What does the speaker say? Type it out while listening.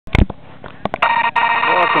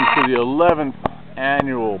to the 11th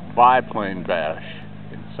annual Biplane Bash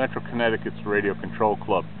in Central Connecticut's Radio Control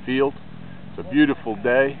Club field. It's a beautiful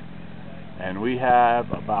day, and we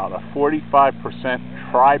have about a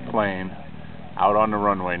 45% triplane out on the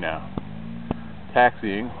runway now,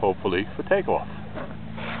 taxiing, hopefully, for takeoff.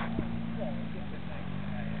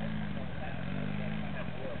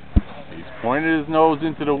 He's pointed his nose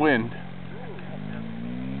into the wind.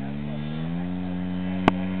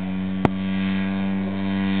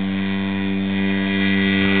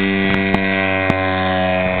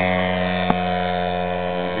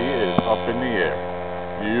 Up in the air.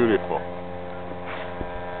 Beautiful.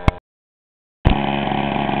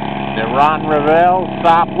 The Ron Ravel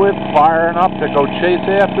Sopwith firing up to go chase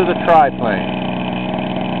after the triplane.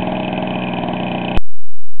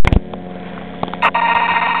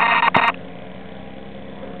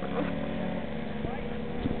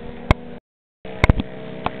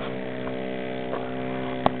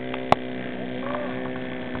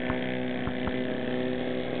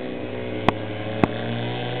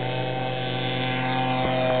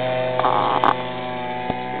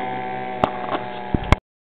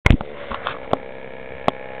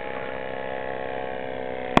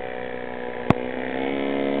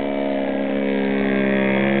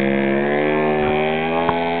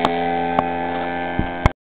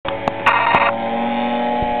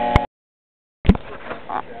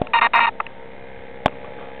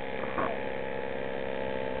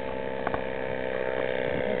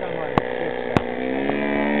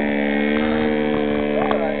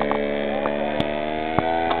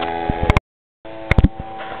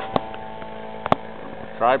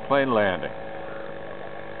 Triplane landing.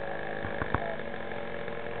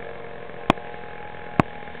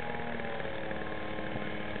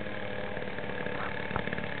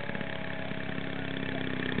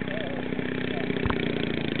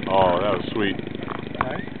 Oh, that was sweet.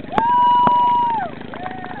 Nice.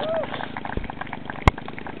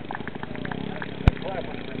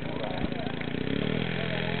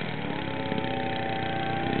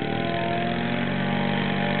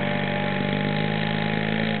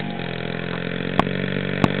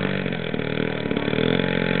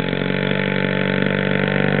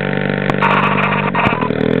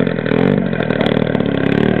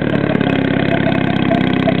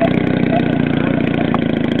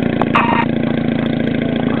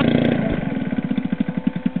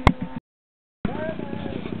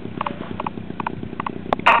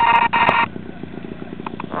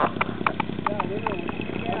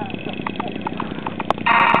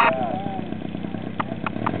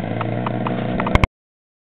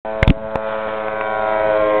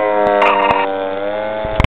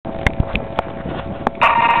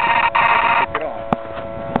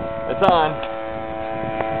 It's on.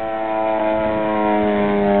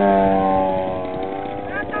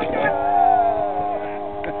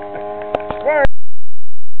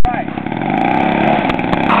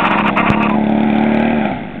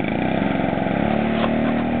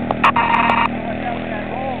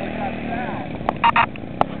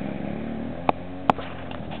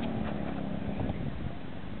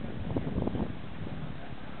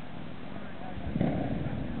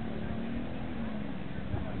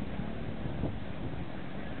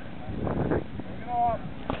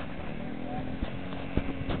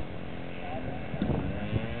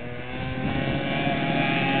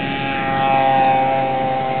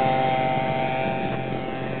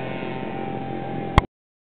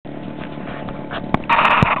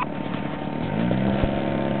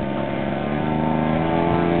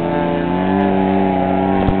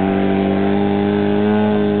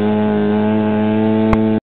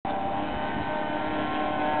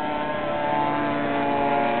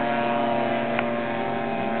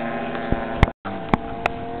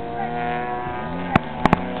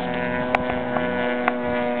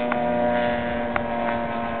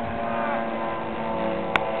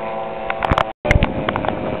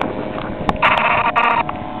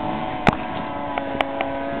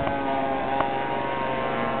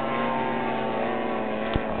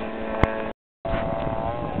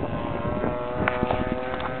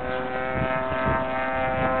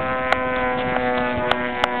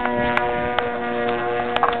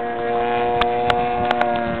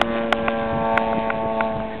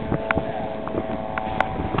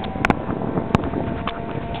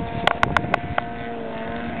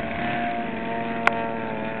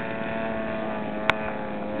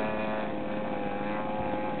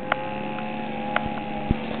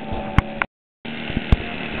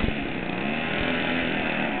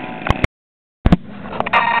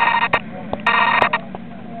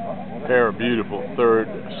 pair of beautiful third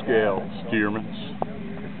scale Stearmans.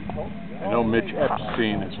 I know Mitch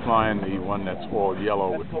Epstein is flying the one that's all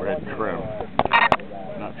yellow with red trim.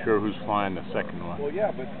 Not sure who's flying the second one. Well,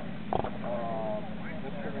 yeah, but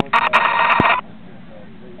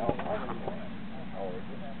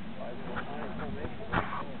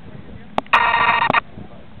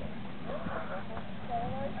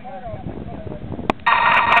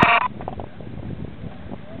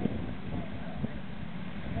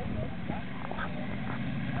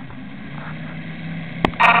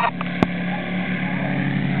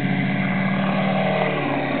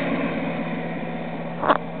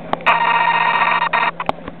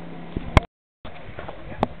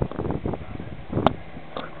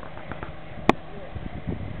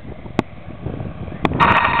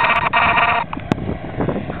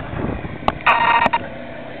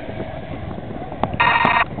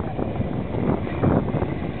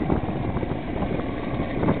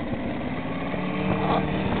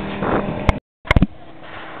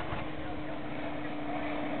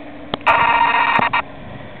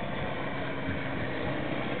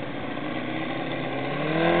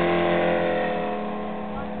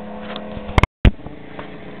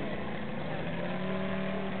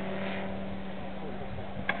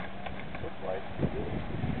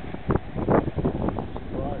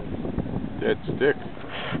Dead stick.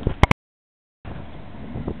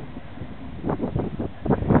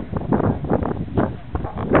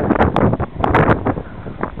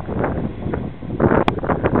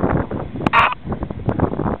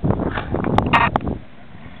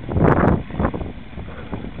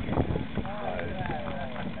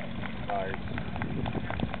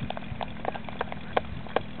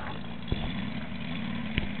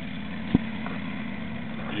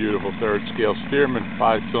 Beautiful third scale Stearman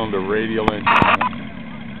 5-cylinder radial engine.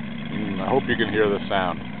 I hope you can hear the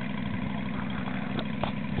sound.